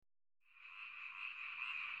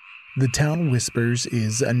The Town Whispers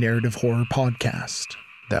is a narrative horror podcast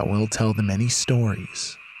that will tell the many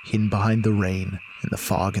stories hidden behind the rain and the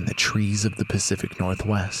fog in the trees of the Pacific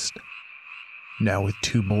Northwest. Now with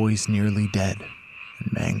 2 boys nearly dead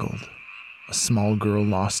and mangled, a small girl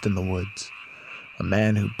lost in the woods, a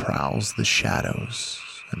man who prowls the shadows,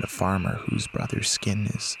 and a farmer whose brother's skin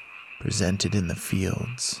is presented in the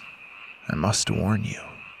fields, I must warn you,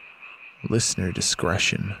 listener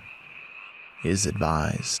discretion is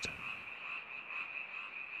advised.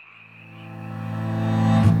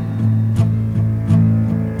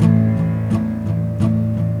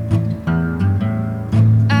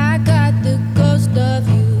 I got the ghost of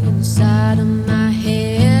you inside of my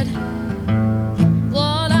head.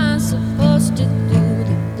 What I'm supposed to do,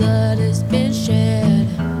 the blood has been shed.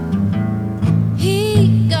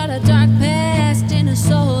 He got a dark past in a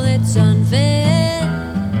soul that's unfed.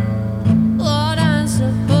 What I'm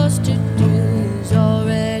supposed to do is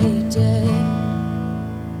already dead.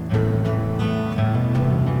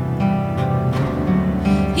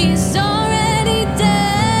 He's already dead.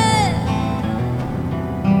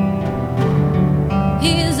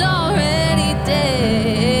 He's already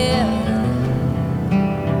dead.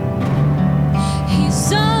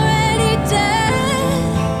 He's already dead.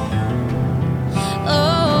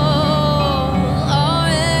 Oh,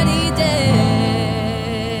 already dead.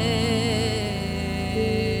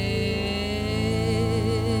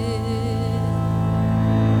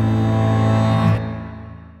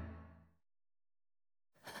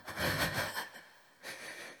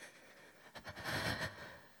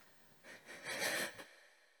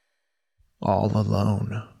 All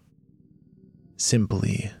alone.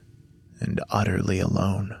 Simply and utterly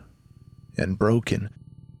alone. And broken.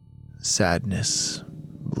 Sadness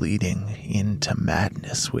bleeding into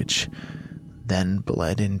madness, which then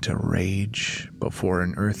bled into rage before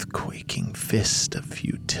an earthquaking fist of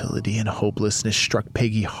futility and hopelessness struck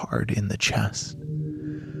Peggy hard in the chest,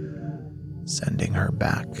 sending her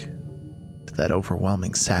back to that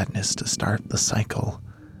overwhelming sadness to start the cycle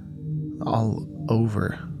all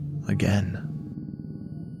over again.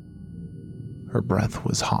 Her breath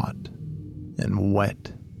was hot and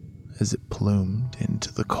wet as it plumed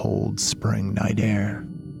into the cold spring night air,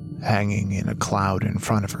 hanging in a cloud in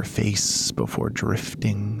front of her face before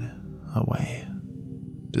drifting away,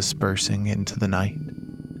 dispersing into the night,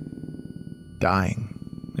 dying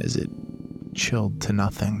as it chilled to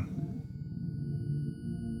nothing.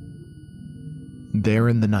 There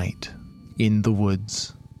in the night, in the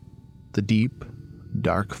woods, the deep,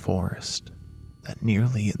 dark forest that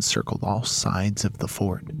nearly encircled all sides of the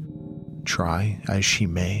fort, try as she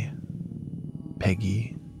may,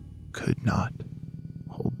 Peggy could not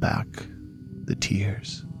hold back the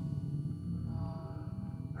tears.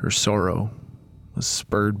 Her sorrow was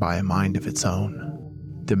spurred by a mind of its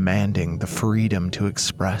own, demanding the freedom to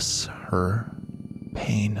express her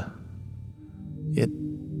pain. It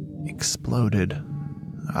exploded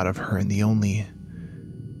out of her in the only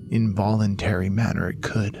involuntary manner it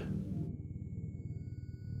could.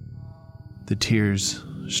 The tears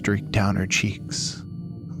streaked down her cheeks,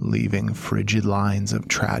 leaving frigid lines of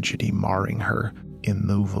tragedy marring her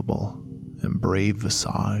immovable and brave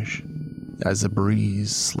visage as a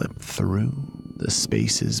breeze slipped through the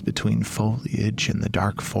spaces between foliage in the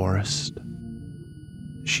dark forest.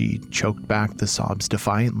 She choked back the sobs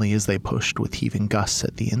defiantly as they pushed with heaving gusts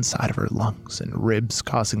at the inside of her lungs and ribs,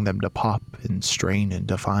 causing them to pop and strain in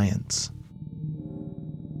defiance.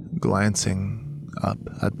 Glancing up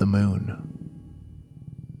at the moon,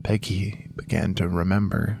 Peggy began to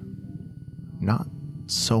remember not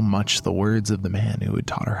so much the words of the man who had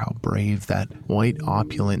taught her how brave that white,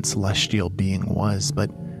 opulent, celestial being was,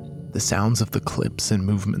 but the sounds of the clips and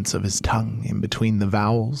movements of his tongue in between the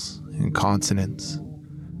vowels and consonants,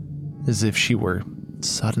 as if she were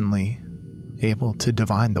suddenly able to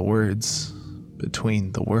divine the words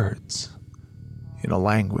between the words in a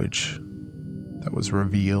language that was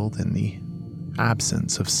revealed in the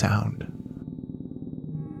absence of sound.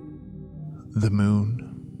 The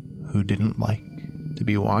moon, who didn't like to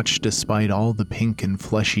be watched despite all the pink and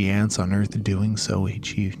fleshy ants on Earth doing so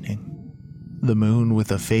each evening. The moon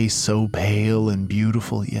with a face so pale and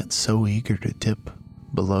beautiful yet so eager to dip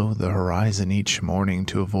below the horizon each morning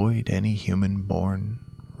to avoid any human-born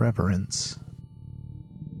reverence.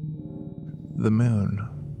 The moon,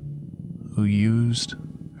 who used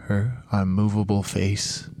her unmovable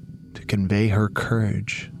face to convey her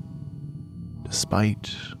courage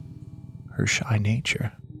despite her shy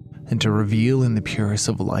nature, and to reveal in the purest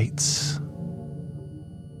of lights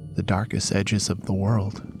the darkest edges of the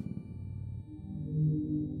world.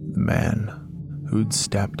 The man who'd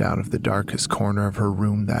stepped out of the darkest corner of her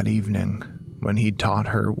room that evening when he'd taught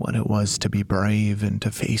her what it was to be brave and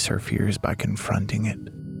to face her fears by confronting it.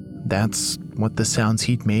 That's what the sounds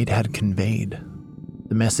he'd made had conveyed,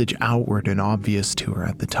 the message outward and obvious to her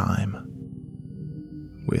at the time.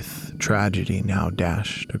 With tragedy now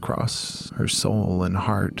dashed across her soul and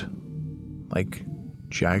heart, like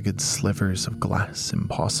jagged slivers of glass,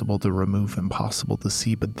 impossible to remove, impossible to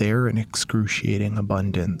see, but there in excruciating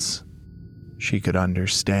abundance. She could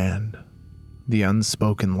understand the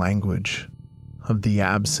unspoken language of the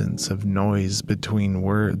absence of noise between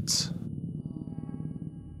words.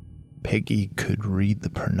 Peggy could read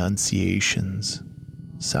the pronunciations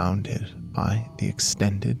sounded by the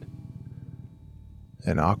extended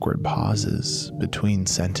and awkward pauses between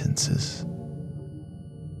sentences,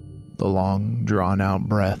 the long, drawn-out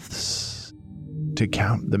breaths to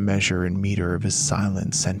count the measure and meter of his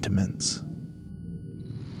silent sentiments.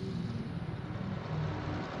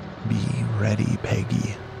 Be ready,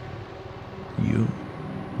 Peggy. You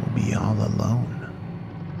will be all alone.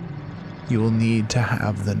 You will need to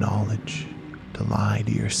have the knowledge to lie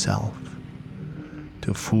to yourself,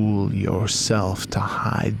 to fool yourself, to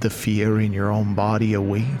hide the fear in your own body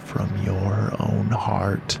away from your own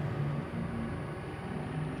heart.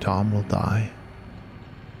 Tom will die.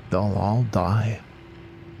 They'll all die.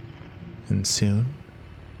 And soon,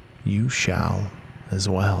 you shall as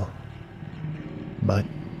well. But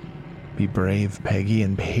be brave, Peggy,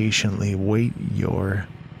 and patiently wait your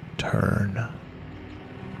turn.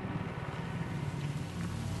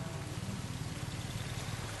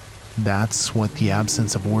 That's what the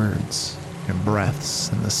absence of words and breaths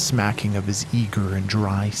and the smacking of his eager and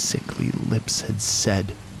dry, sickly lips had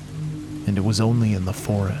said. And it was only in the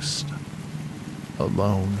forest,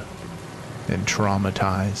 alone and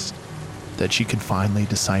traumatized, that she could finally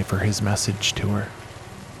decipher his message to her,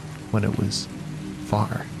 when it was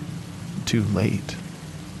far too late.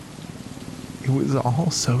 It was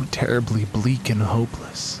all so terribly bleak and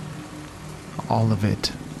hopeless. All of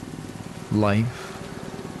it.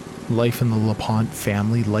 Life in the LaPont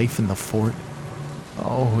family, life in the fort.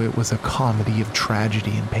 Oh, it was a comedy of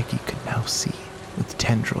tragedy, and Peggy could now see, with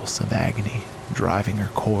tendrils of agony, driving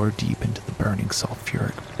her core deep into the burning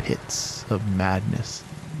sulfuric pits of madness,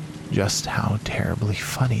 just how terribly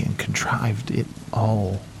funny and contrived it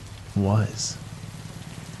all was.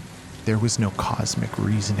 There was no cosmic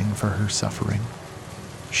reasoning for her suffering.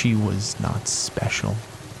 She was not special.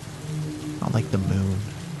 Not like the moon.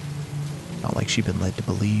 Not like she'd been led to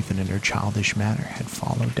believe, and in her childish manner had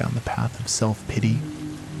followed down the path of self-pity.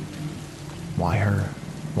 Why her?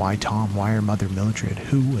 Why Tom? Why her mother Mildred?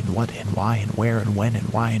 Who and what and why and where and when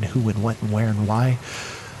and why and who and what and where and why?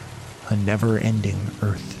 A never-ending,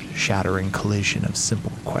 earth-shattering collision of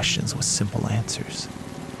simple questions with simple answers.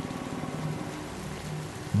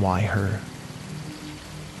 Why her?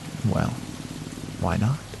 Well, why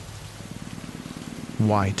not?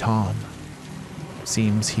 Why Tom?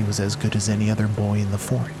 Seems he was as good as any other boy in the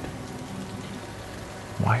fort.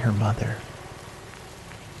 Why her mother?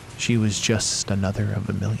 She was just another of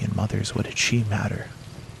a million mothers. What did she matter?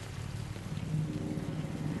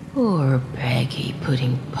 Poor Peggy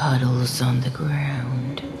putting puddles on the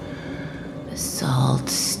ground. The salt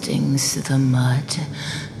stings the mud.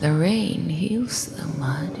 The rain heals the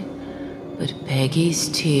mud. But Peggy's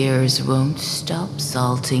tears won't stop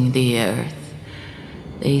salting the earth.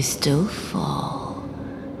 They still fall.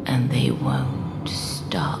 And they won't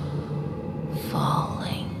stop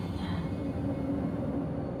falling.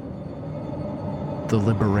 The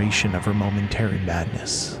liberation of her momentary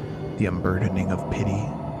madness, the unburdening of pity,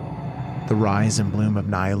 the rise and bloom of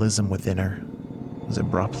nihilism within her, was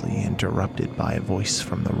abruptly interrupted by a voice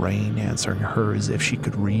from the rain answering her as if she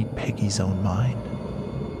could read Peggy's own mind.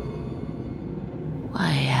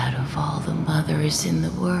 Why, out of all the mothers in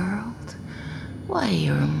the world, why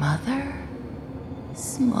your mother?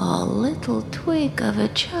 Small little twig of a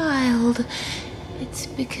child. It's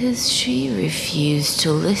because she refused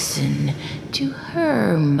to listen to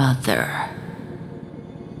her mother.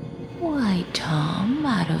 Why, Tom,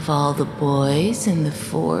 out of all the boys in the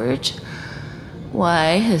fort,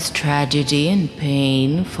 why has tragedy and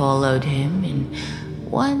pain followed him in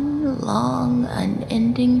one long,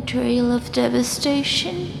 unending trail of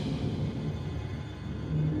devastation?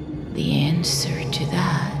 The answer to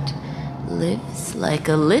that lives like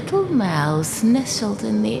a little mouse nestled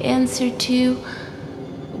in the answer to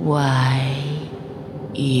why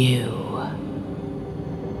you.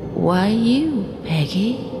 Why you,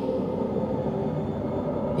 Peggy?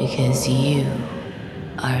 Because you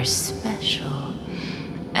are special.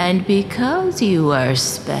 And because you are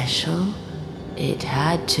special, it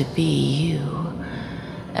had to be you.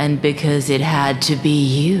 And because it had to be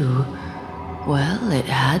you, well, it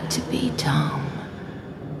had to be Tom.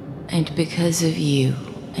 And because of you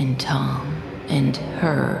and Tom and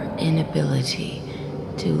her inability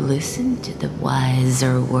to listen to the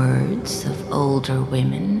wiser words of older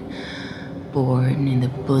women born in the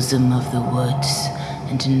bosom of the woods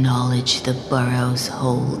and knowledge the burrows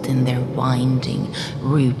hold in their winding,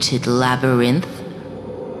 rooted labyrinth,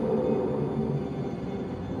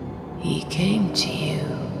 he came to you,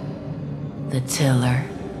 the tiller.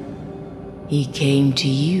 He came to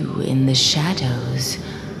you in the shadows,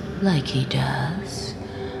 like he does,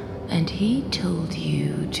 and he told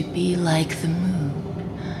you to be like the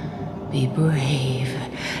moon, be brave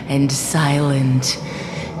and silent,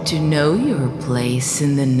 to know your place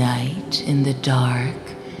in the night, in the dark,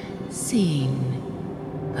 seen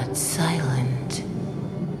but silent,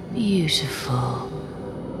 beautiful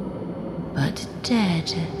but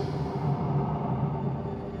dead.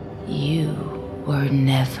 You were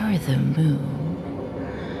never the moon.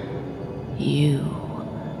 You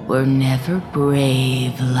were never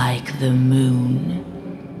brave like the moon.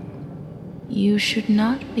 You should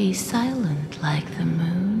not be silent like the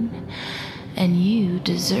moon, and you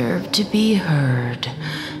deserve to be heard,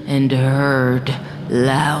 and heard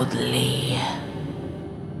loudly.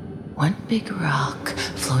 One big rock,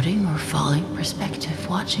 floating or falling perspective,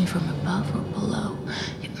 watching from above or below.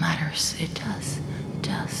 It matters, it does, it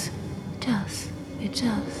does, it does, it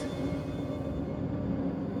does.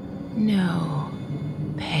 No,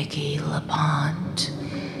 Peggy LaPont,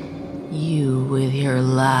 you with your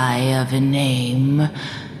lie of a name,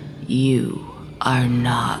 you are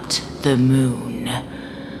not the moon.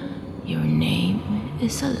 Your name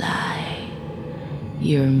is a lie.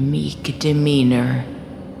 Your meek demeanor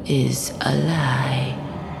is a lie.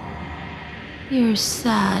 Your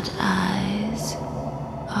sad eyes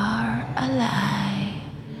are a lie.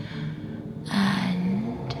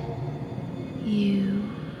 And you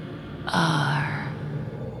are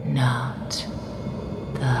not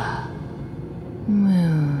the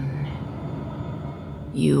moon.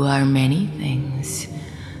 You are many things,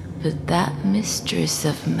 but that mistress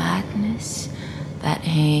of madness that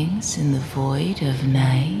hangs in the void of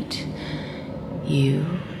night, you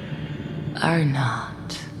are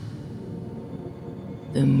not.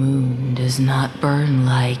 The moon does not burn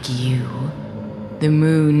like you. The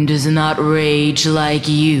moon does not rage like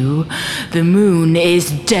you. The moon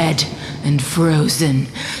is dead and frozen,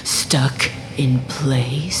 stuck in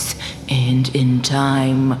place and in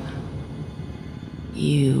time.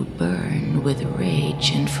 You burn with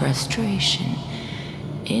rage and frustration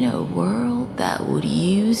in a world that would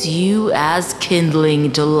use you as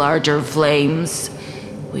kindling to larger flames,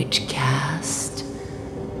 which cast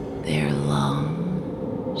their long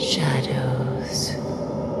shadows.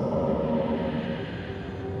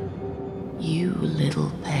 You,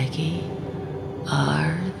 little Peggy,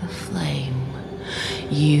 are the flame.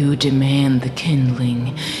 You demand the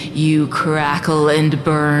kindling. You crackle and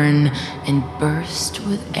burn and burst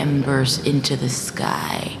with embers into the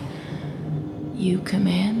sky. You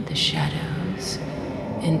command the shadows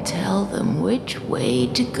and tell them which way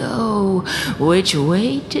to go, which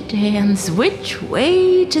way to dance, which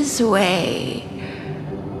way to sway.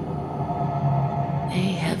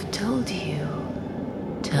 They have told you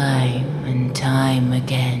time and time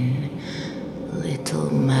again,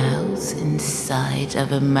 little mouse inside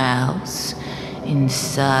of a mouse,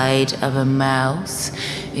 inside of a mouse,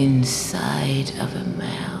 inside of a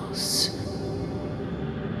mouse.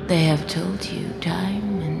 They have told you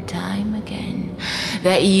time and time again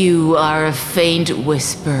that you are a faint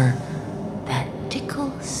whisper that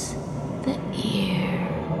tickles the ear.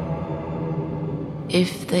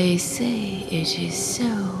 If they say it is so,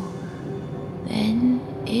 then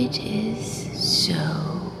it is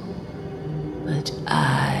so. But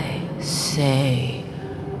I say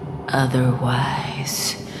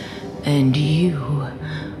otherwise, and you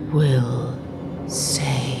will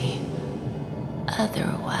say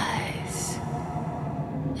otherwise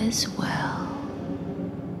as well.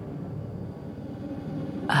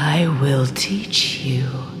 I will teach you.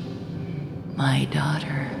 My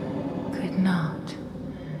daughter could not,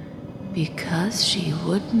 because she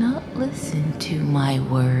would not listen to my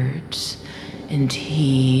words and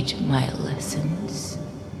heed my lessons.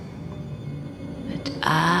 But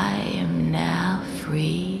I am now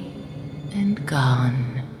free and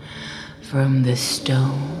gone from the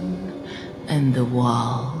stone and the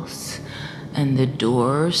walls and the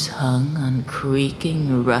doors hung on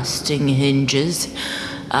creaking, rusting hinges.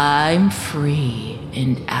 I'm free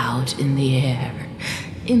and out in the air,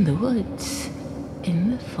 in the woods,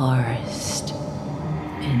 in the forest,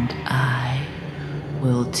 and I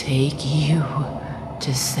will take you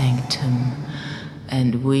to Sanctum,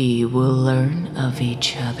 and we will learn of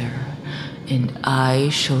each other, and I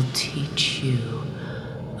shall teach you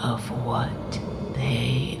of what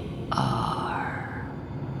they are.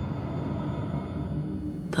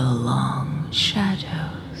 The long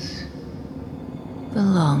shadows, the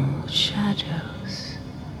long shadows,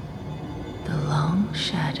 the long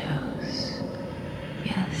shadows.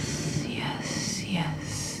 Yes, yes,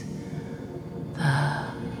 yes. The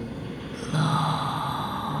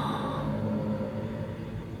long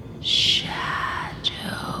shadows.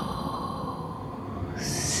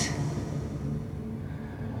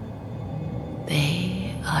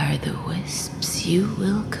 They are the wisps you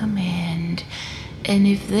will command, and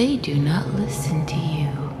if they do not listen to you,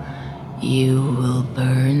 you will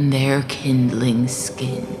burn their kindling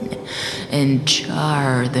skin and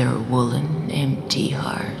char their woolen empty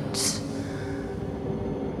hearts.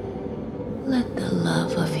 Let the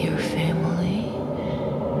love of your family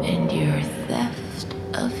and your theft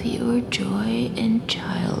of your joy and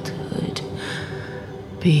childhood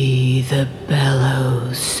be the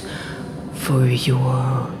bellows for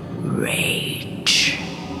your rage.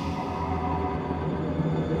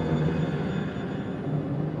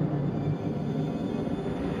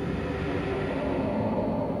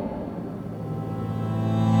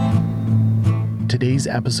 Today's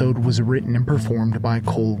episode was written and performed by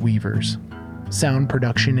Cole Weavers. Sound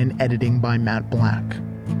production and editing by Matt Black.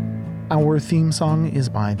 Our theme song is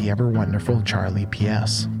by the ever-wonderful Charlie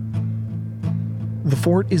P.S. The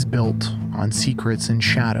fort is built on secrets and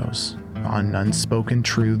shadows, on unspoken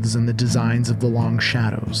truths and the designs of the long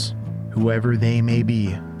shadows, whoever they may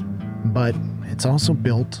be. But it's also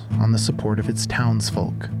built on the support of its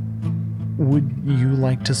townsfolk. Would you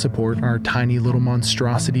like to support our tiny little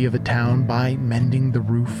monstrosity of a town by mending the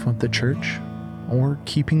roof of the church? Or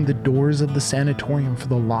keeping the doors of the sanatorium for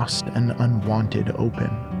the lost and unwanted open?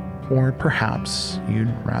 Or perhaps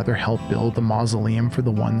you'd rather help build a mausoleum for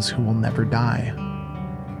the ones who will never die?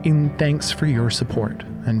 In thanks for your support,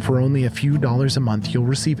 and for only a few dollars a month, you'll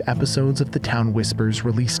receive episodes of The Town Whispers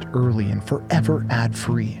released early and forever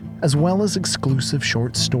ad-free, as well as exclusive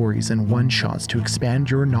short stories and one-shots to expand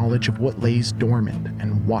your knowledge of what lays dormant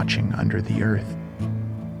and watching under the earth.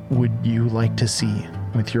 Would you like to see,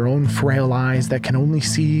 with your own frail eyes that can only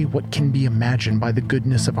see what can be imagined by the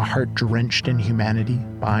goodness of a heart drenched in humanity,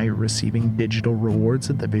 by receiving digital rewards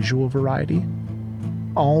of the visual variety?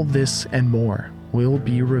 All this and more will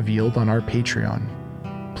be revealed on our Patreon.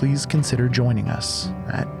 Please consider joining us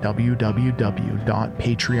at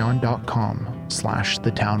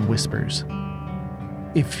www.patreon.com/thetownwhispers.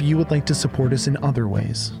 If you would like to support us in other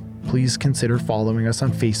ways, please consider following us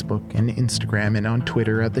on Facebook and Instagram and on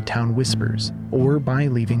Twitter at The Town Whispers, or by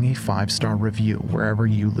leaving a 5-star review wherever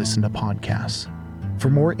you listen to podcasts. For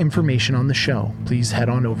more information on the show, please head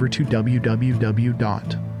on over to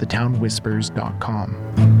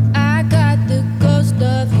www.thetownwhispers.com. I got the ghost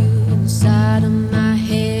of you inside of my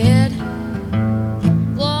head.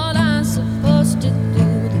 What I'm supposed to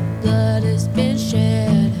do, the blood has been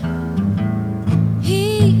shed.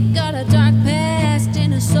 He got a dark past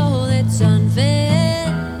and a soul that's unfed.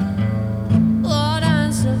 What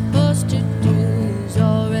I'm supposed to do is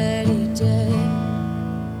already dead.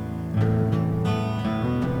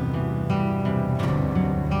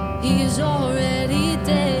 He is already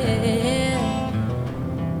dead.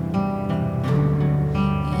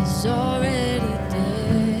 He's already dead.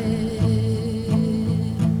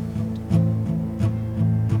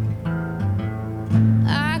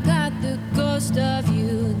 I got the ghost of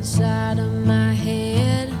you inside of my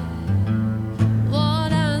head.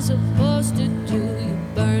 What I'm supposed to do, you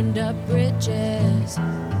burned up bridges.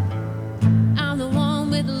 I'm the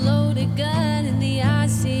one with the loaded gun and the I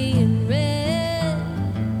see in red.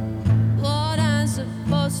 What I'm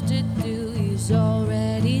supposed to do, he's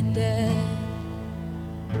already dead.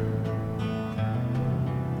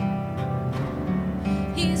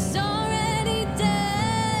 He's